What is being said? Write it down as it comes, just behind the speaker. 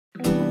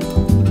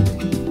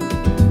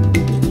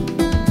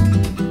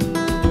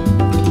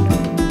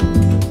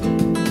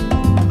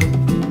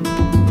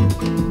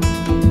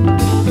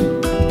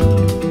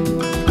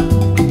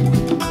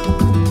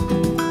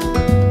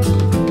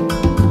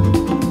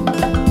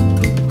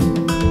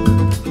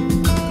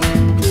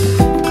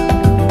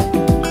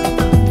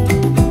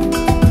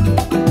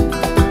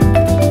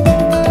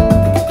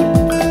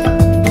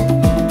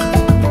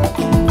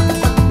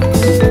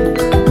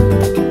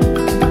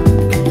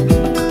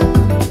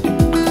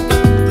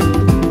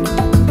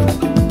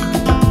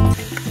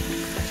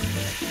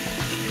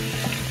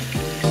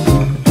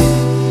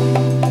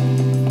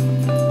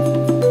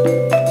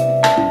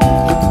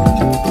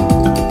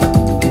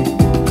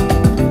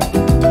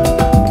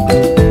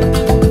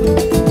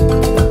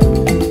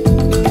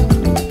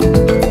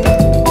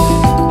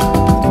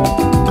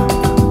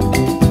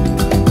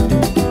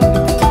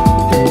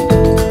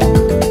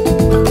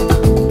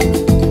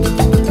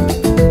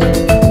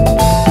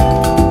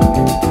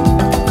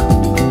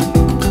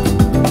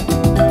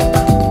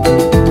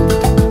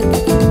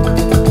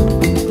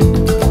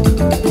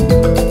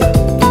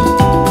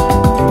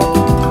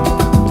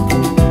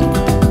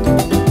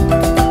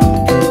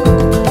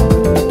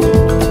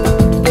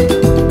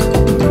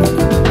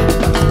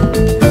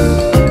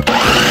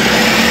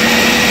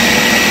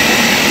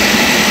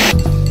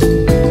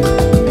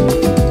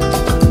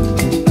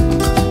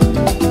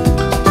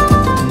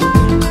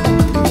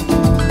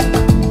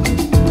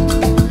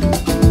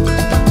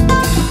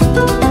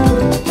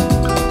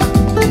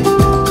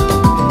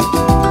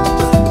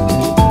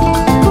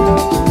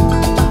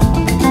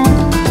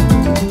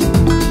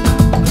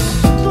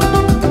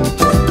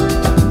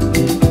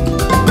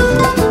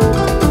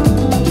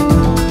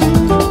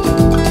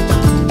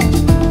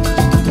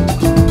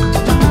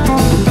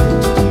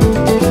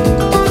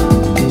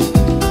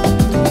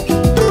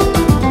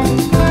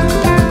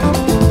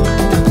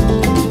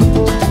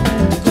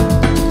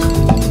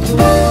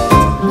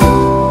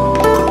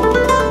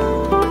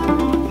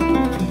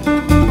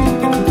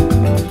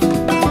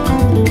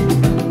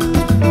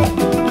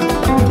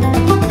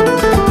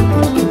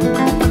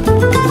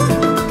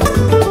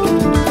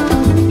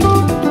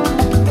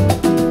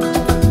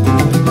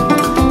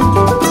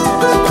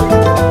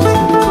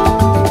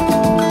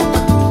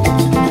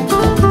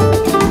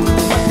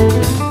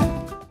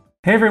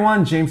Hey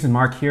everyone, James and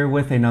Mark here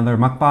with another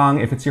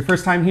mukbang. If it's your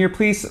first time here,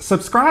 please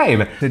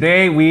subscribe.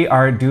 Today we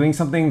are doing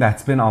something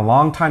that's been a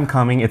long time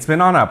coming. It's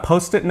been on a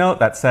post-it note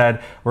that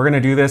said, we're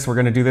gonna do this, we're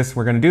gonna do this,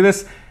 we're gonna do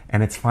this,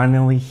 and it's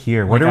finally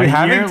here. What are we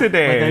having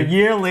today? Like a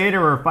year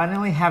later, we're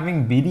finally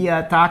having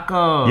birria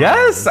tacos.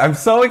 Yes, I'm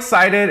so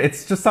excited.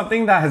 It's just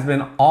something that has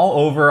been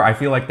all over, I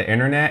feel like, the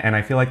internet, and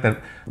I feel like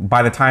that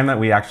by the time that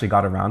we actually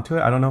got around to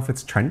it, I don't know if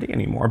it's trending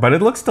anymore, but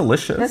it looks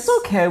delicious. It's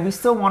okay, we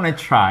still want to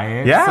try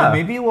it. Yeah. So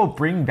maybe we'll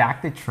bring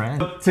back the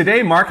trend.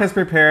 Today, Mark has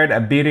prepared a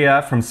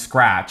birria from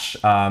scratch.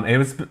 It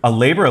was a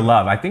labor of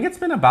love. I think it's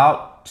been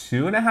about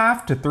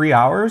 2.5 to 3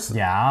 hours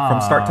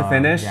from start to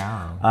finish.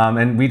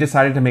 And we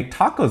decided to make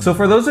tacos. So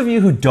for those of you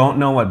who don't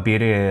know what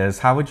birria is,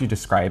 how would you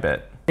describe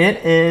it?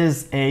 It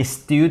is a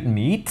stewed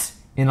meat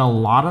in a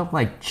lot of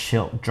like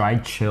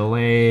dried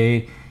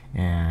chili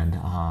and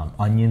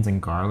onions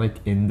and garlic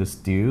in the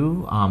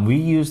stew. We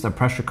used a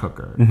pressure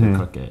cooker to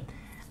cook it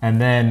and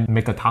then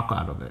make a taco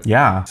out of it.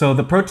 Yeah. So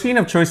the protein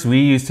of choice we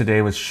used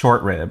today was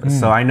short rib.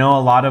 So I know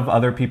a lot of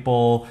other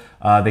people,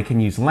 they can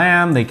use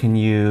lamb, they can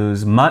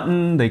use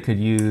mutton, they could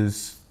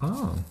use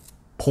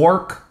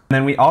pork. And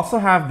then we also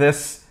have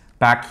this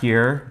back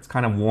here. It's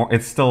kind of warm.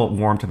 It's still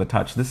warm to the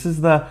touch. This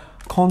is the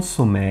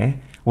consommé,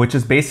 which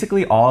is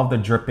basically all of the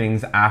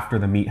drippings after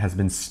the meat has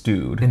been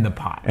stewed. In the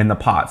pot. In the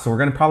pot. So we're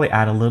gonna probably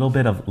add a little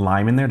bit of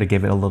lime in there to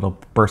give it a little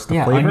burst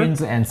of flavor.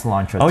 Onions and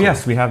cilantro. Oh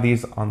yes, we have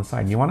these on the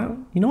side. You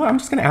know what? I'm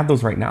just gonna add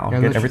those right now.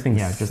 Get everything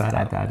set just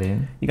add that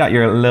in. You got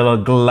your little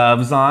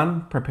gloves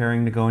on,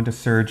 preparing to go into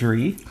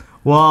surgery.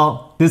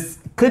 Well, this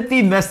could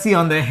be messy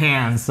on the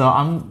hands, so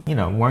I'm,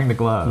 wearing the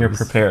gloves. You're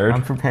prepared.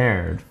 I'm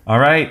prepared. All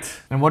right.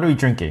 And what are we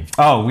drinking?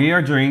 Oh, we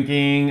are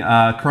drinking,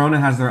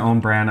 Corona has their own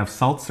brand of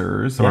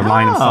seltzers, or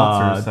line of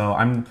seltzers,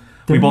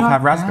 so we both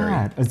have raspberry.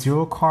 Bad.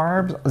 0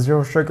 carbs,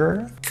 0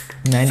 sugar,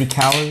 90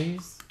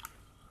 calories.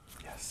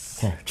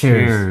 Yes. Okay,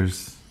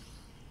 cheers.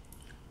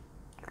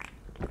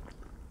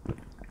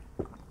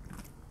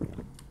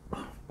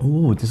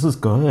 Ooh, this is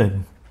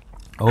good.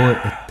 Oh, it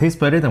tastes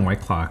better than White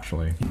Claw,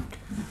 actually.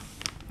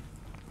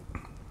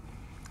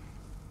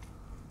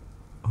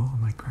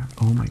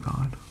 Oh my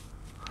God.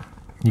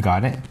 You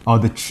got it? Oh,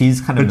 the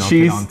cheese kind of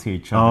melted onto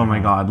each other. Oh my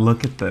God,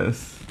 look at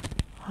this.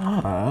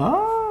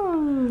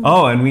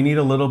 Oh, and we need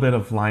a little bit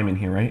of lime in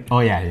here, right? Oh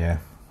yeah.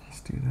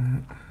 Let's do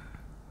that.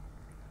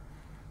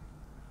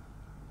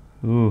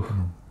 Ooh.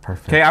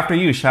 Perfect. Okay, after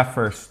you, chef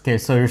first. Okay,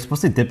 so you're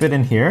supposed to dip it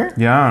in here?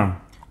 Yeah.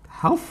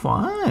 How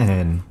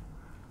fun.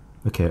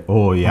 Okay,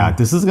 oh yeah,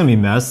 this is gonna be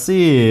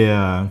messy.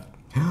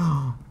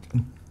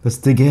 Let's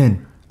dig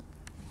in.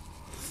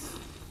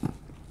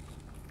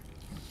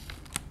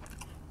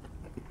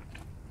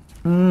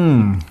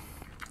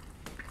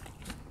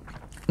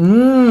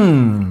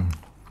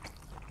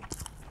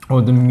 Oh,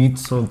 the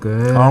meat's so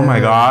good. Oh my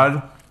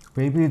God.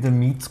 Baby, the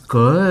meat's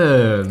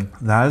good.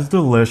 That is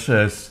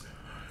delicious.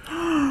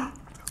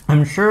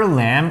 I'm sure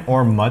lamb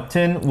or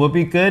mutton will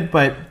be good,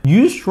 but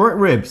use short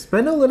rib.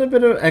 Spend a little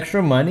bit of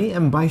extra money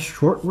and buy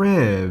short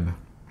rib.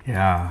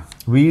 Yeah.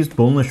 We used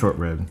boneless short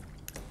rib.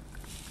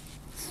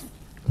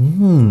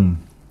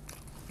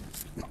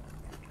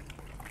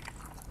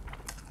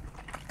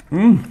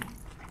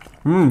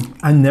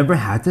 I never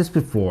had this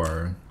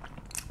before.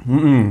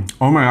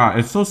 Oh my God,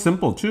 it's so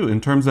simple too in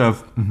terms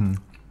of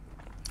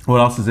what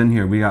else is in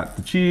here. We got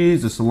the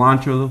cheese, the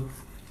cilantro,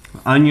 the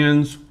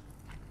onions.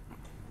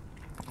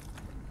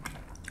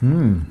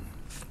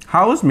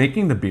 How was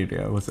making the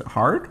birria? Was it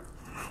hard?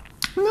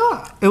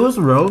 No, it was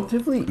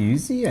relatively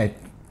easy, I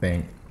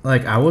think.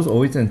 Like, I was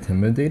always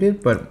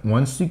intimidated, but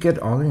once you get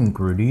all the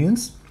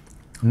ingredients,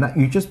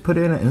 you just put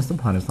it in an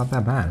Instant Pot. It's not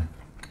that bad.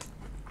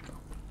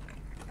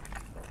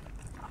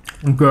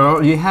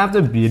 Girl, you have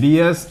the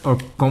birrias or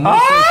como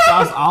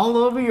sauce all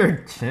over your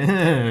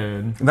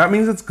chin. That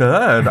means it's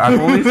good. I've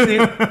only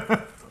seen...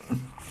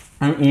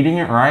 I'm eating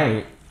it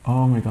right.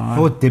 Oh my God.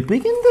 Oh,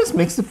 dipping in this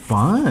makes it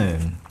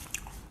fun.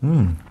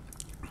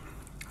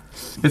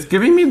 It's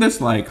giving me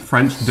this like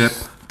French dip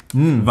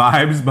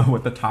vibes, but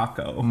with the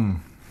taco.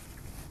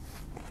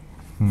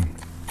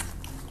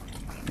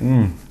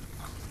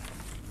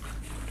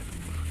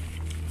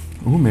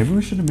 Oh, maybe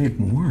we should have made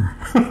more.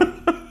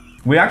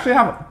 We actually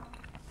have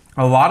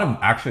a lot of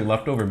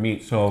leftover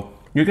meat, so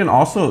you can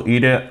also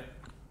eat it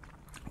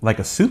like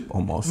a soup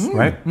almost,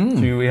 right?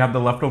 So we have the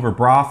leftover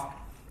broth,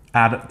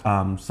 add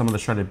some of the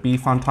shredded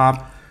beef on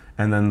top,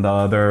 and then the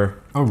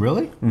other... Oh,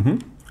 really?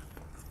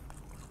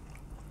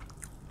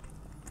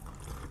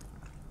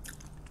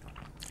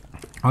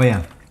 Oh,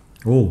 yeah.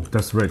 Oh,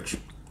 that's rich.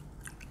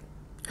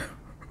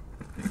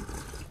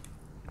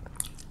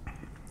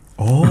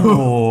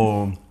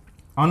 Oh.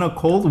 On a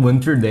cold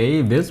winter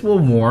day, this will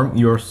warm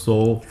your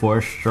soul for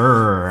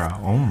sure.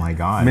 Oh my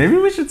God. Maybe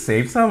we should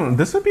save some.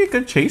 This would be a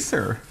good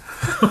chaser.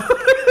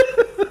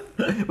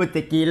 With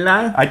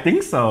tequila? I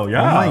think so,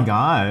 yeah. Oh my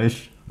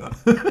gosh.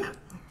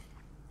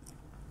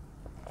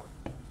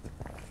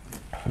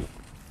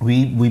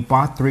 We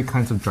bought 3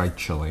 kinds of dried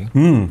chili.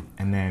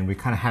 And then we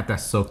kind of had that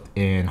soaked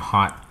in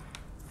hot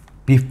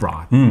beef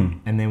broth.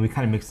 And then we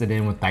kind of mixed it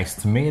in with diced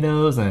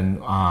tomatoes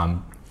and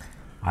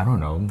I don't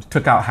know.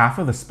 Took out half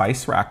of the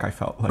spice rack, I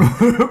felt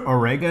like.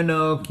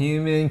 Oregano,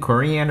 cumin,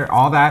 coriander,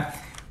 all that.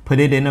 Put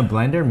it in a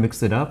blender,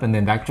 mix it up, and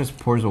then that just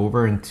pours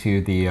over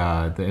into the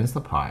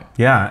Instapot.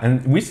 Yeah,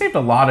 and we saved a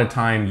lot of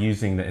time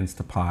using the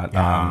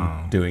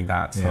Instapot doing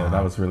that, so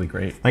that was really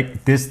great.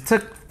 Like this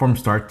took from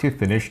start to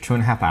finish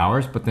 2.5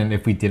 hours, but then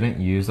if we didn't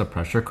use a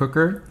pressure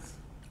cooker,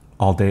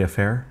 all day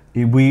affair.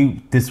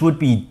 This would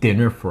be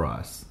dinner for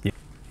us. Yeah.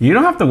 You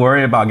don't have to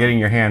worry about getting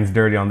your hands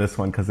dirty on this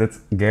one because it's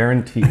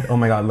guaranteed. Oh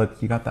my God,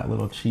 look, you got that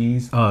little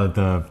cheese. Oh,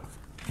 the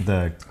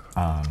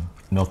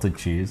melted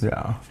cheese.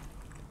 Yeah.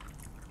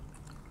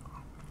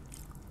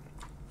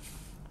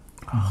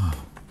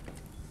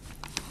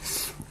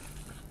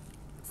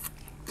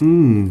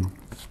 Mmm.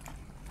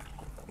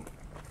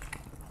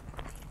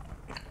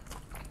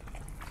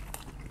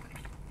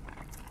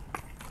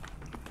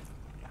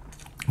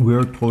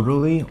 We're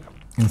totally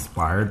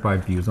inspired by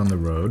Views on the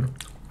Road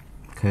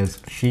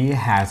because she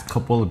has a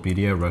couple of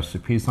birria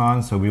recipes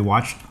on, so we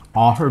watched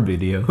all her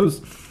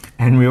videos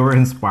and we were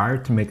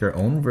inspired to make our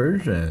own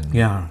version.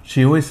 Yeah,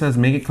 she always says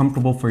make it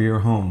comfortable for your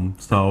home.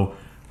 So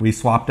we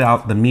swapped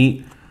out the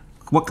meat.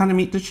 What kind of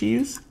meat did she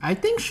use? I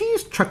think she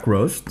used chuck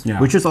roast,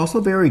 which is also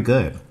very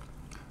good.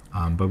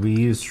 But we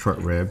used short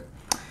rib.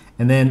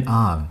 And then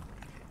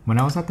when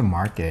I was at the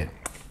market,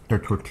 their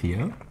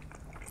tortilla,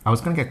 I was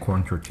gonna get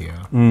corn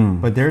tortilla.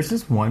 But there's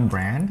this one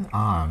brand,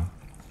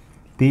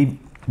 they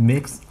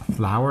mix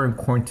flour and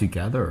corn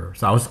together.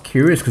 So I was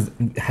curious because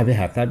have you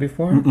had that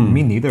before?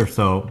 Me neither.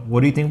 So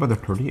what do you think about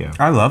the tortilla?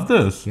 I love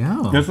this.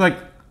 Yeah. It's like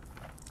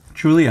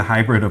truly a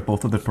hybrid of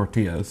both of the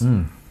tortillas.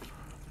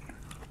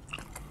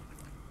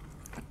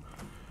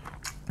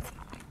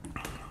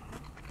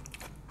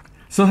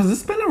 So has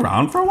this been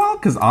around for a while?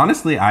 Because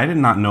honestly, I did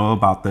not know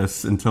about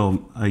this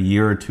until a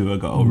year or two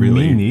ago,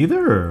 really. Me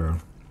neither.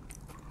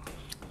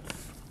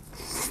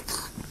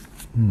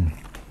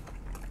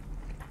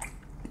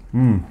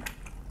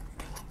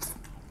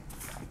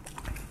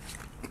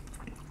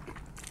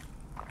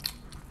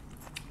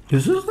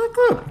 This is like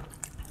a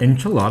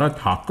enchilada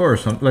taco or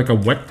something, like a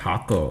wet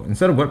taco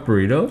instead of wet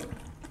burrito.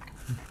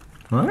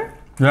 Right?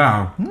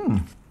 Yeah.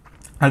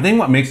 I think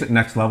what makes it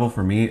next level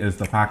for me is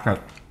the fact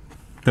that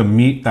the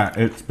meat that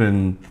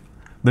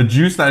the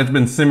juice that it's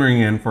been simmering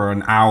in for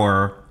an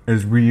hour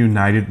is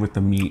reunited with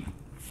the meat.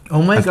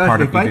 Oh my gosh,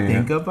 if I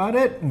think about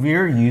it,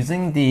 we're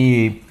using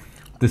the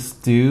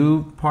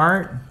stew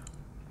part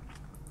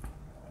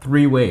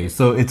 3 ways.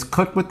 So it's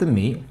cooked with the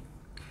meat,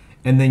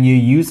 and then you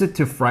use it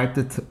to fry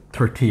the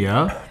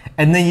tortilla,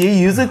 and then you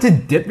use it to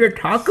dip your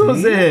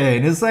tacos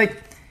in. It's like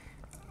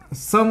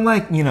some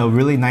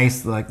really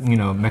nice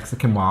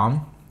Mexican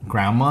mom,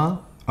 grandma,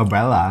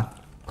 abuela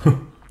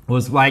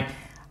was like,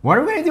 what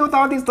are we gonna do with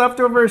all these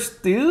leftover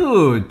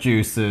stew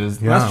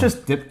juices? Yeah. Let's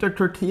just dip the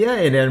tortilla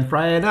in and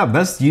fry it up.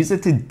 Let's use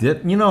it to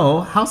dip,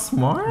 how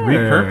smart.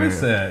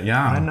 Repurpose it,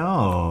 yeah. I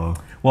know.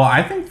 Well,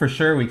 I think for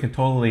sure we could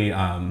totally,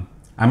 I'm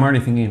already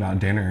thinking about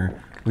dinner.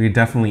 We could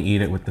definitely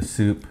eat it with the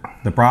soup,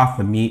 the broth,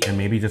 the meat, and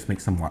maybe just make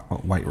some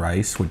white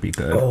rice would be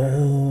good.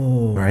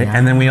 Oh, right. Yeah.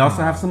 And then we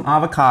also have some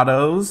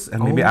avocados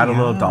and maybe add a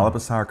little dollop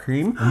of sour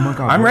cream. Oh my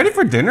God. I'm ready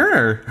for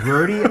dinner.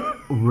 We're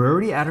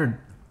already at our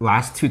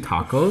last 2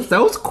 tacos.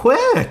 That was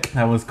quick.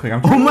 That was quick.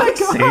 I'm trying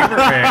to savor it,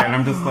 and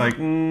I'm just like,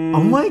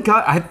 Oh my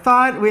God! I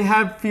thought we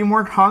had a few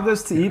more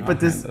tacos to eat,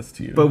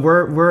 but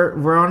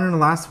we're on the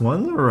last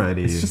ones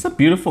already. It's just a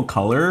beautiful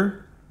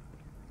color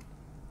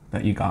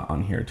that you got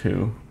on here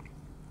too.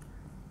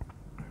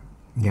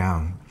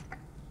 Yeah.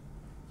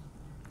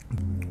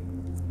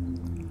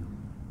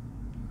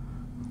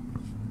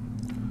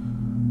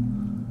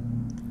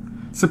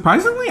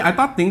 Surprisingly, I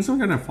thought things were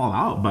gonna fall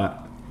out,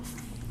 but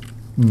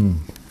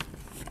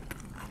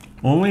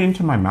only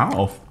into my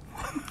mouth.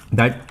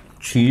 That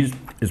cheese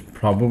is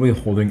probably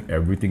holding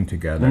everything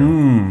together.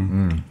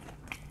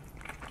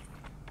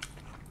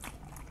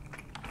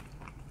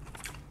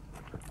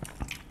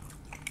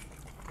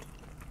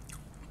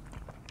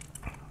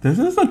 This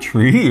is a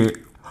treat.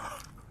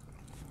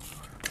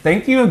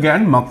 Thank you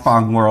again,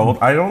 Mukbang World.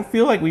 I don't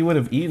feel like we would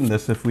have eaten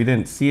this if we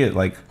didn't see it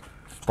like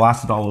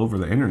blasted all over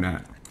the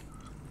internet.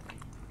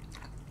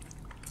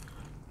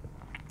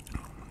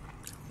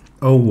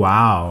 Oh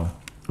wow.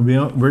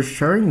 We're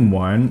sharing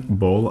one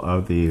bowl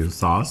of the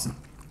sauce.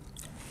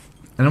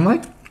 And I'm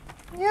like,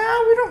 yeah,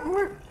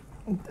 we're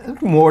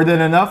more than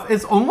enough.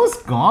 It's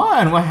almost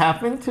gone. What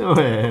happened to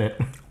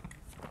it?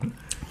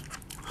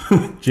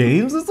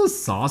 James is the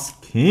sauce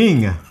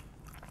king.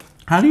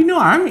 How do you know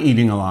I'm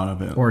eating a lot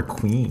of it? Or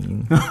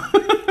queen.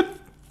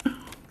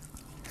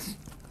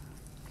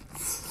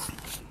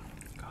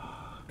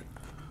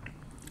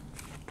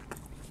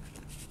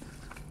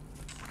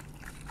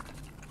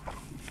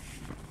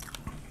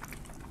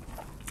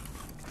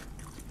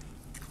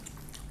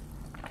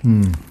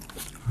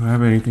 Do I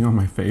have anything on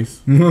my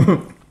face?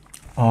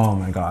 Oh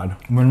my God.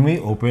 When we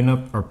opened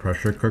up our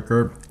pressure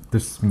cooker, the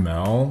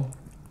smell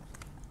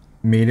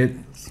made it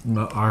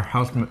smell, our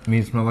house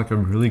made it smell like a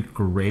really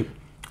great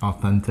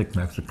authentic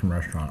Mexican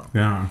restaurant.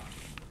 Yeah.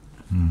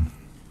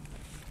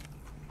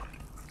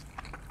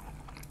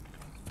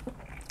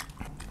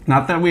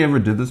 Not that we ever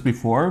did this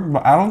before,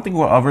 but I don't think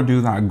we'll ever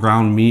do that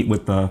ground meat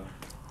with the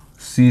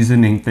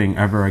seasoning thing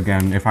ever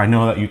again if I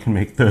know that you can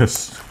make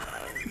this.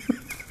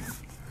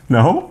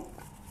 No?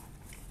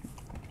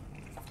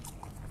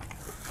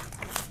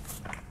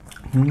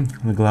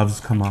 The gloves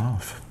come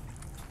off.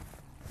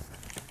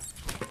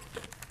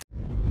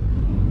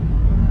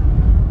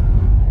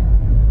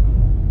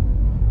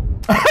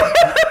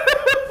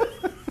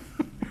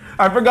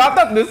 I forgot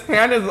that this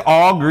hand is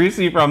all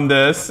greasy from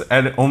this,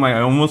 and oh my,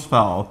 I almost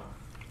fell.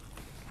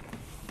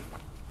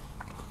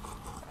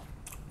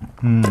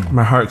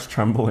 My heart's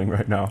trembling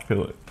right now,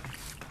 feel it.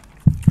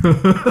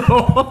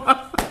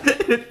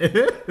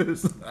 It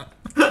is.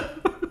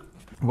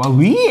 Wow,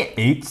 we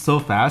ate so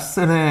fast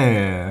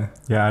today.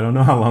 Yeah, I don't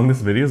know how long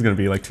this video is gonna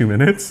be, like 2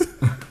 minutes?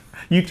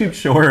 YouTube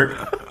short.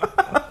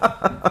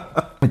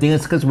 I think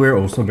it's because we're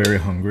also very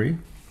hungry.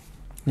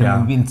 Yeah.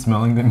 And we've been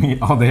smelling the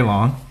meat all day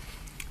long.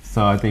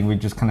 So I think we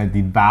just kind of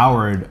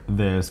devoured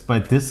this.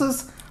 But this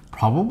is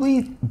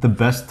probably the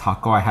best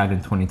taco I had in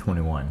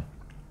 2021.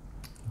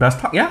 Best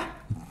taco? Yeah.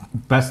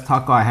 Best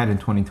taco I had in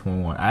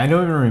 2021. I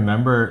don't even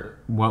remember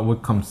what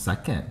would come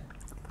second.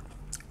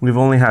 We've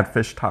only had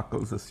fish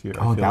tacos this year.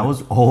 Oh, that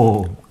was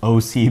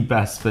OC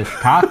best fish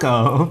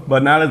taco.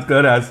 But not as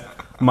good as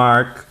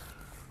Mark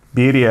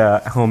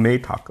Birria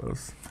homemade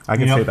tacos. I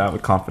can say that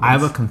with confidence. I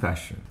have a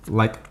confession.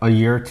 Like a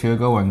year or two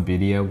ago when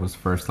Birria was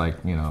first like,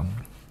 you know,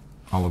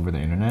 all over the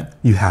internet.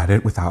 You had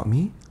it without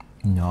me?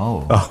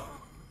 No. Oh.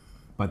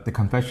 But the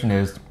confession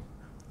is,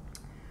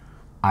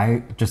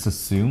 I just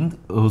assumed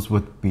it was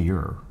with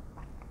beer.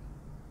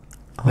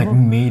 Like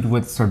made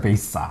with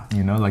cerveza,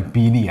 you know, like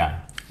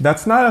birria.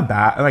 That's not a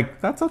bad,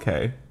 like, that's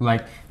okay.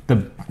 Like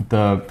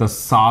the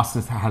sauce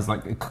has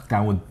like cooked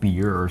down with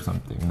beer or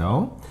something,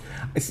 no?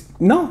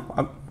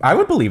 No, I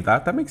would believe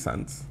that. That makes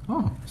sense.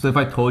 Oh, so if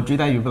I told you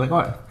that, you'd be like,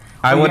 what?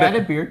 I you would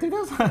added beer to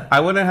this? I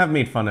wouldn't have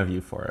made fun of you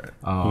for it.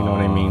 Oh, you know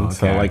what I mean? okay.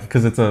 So like,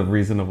 because it's a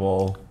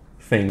reasonable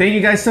thing. Thank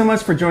you guys so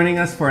much for joining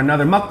us for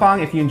another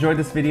mukbang. If you enjoyed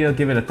this video,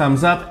 give it a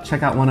thumbs up.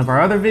 Check out one of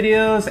our other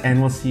videos, and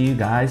we'll see you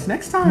guys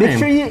next time. Make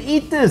sure you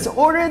eat this,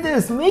 order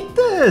this, make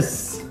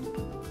this.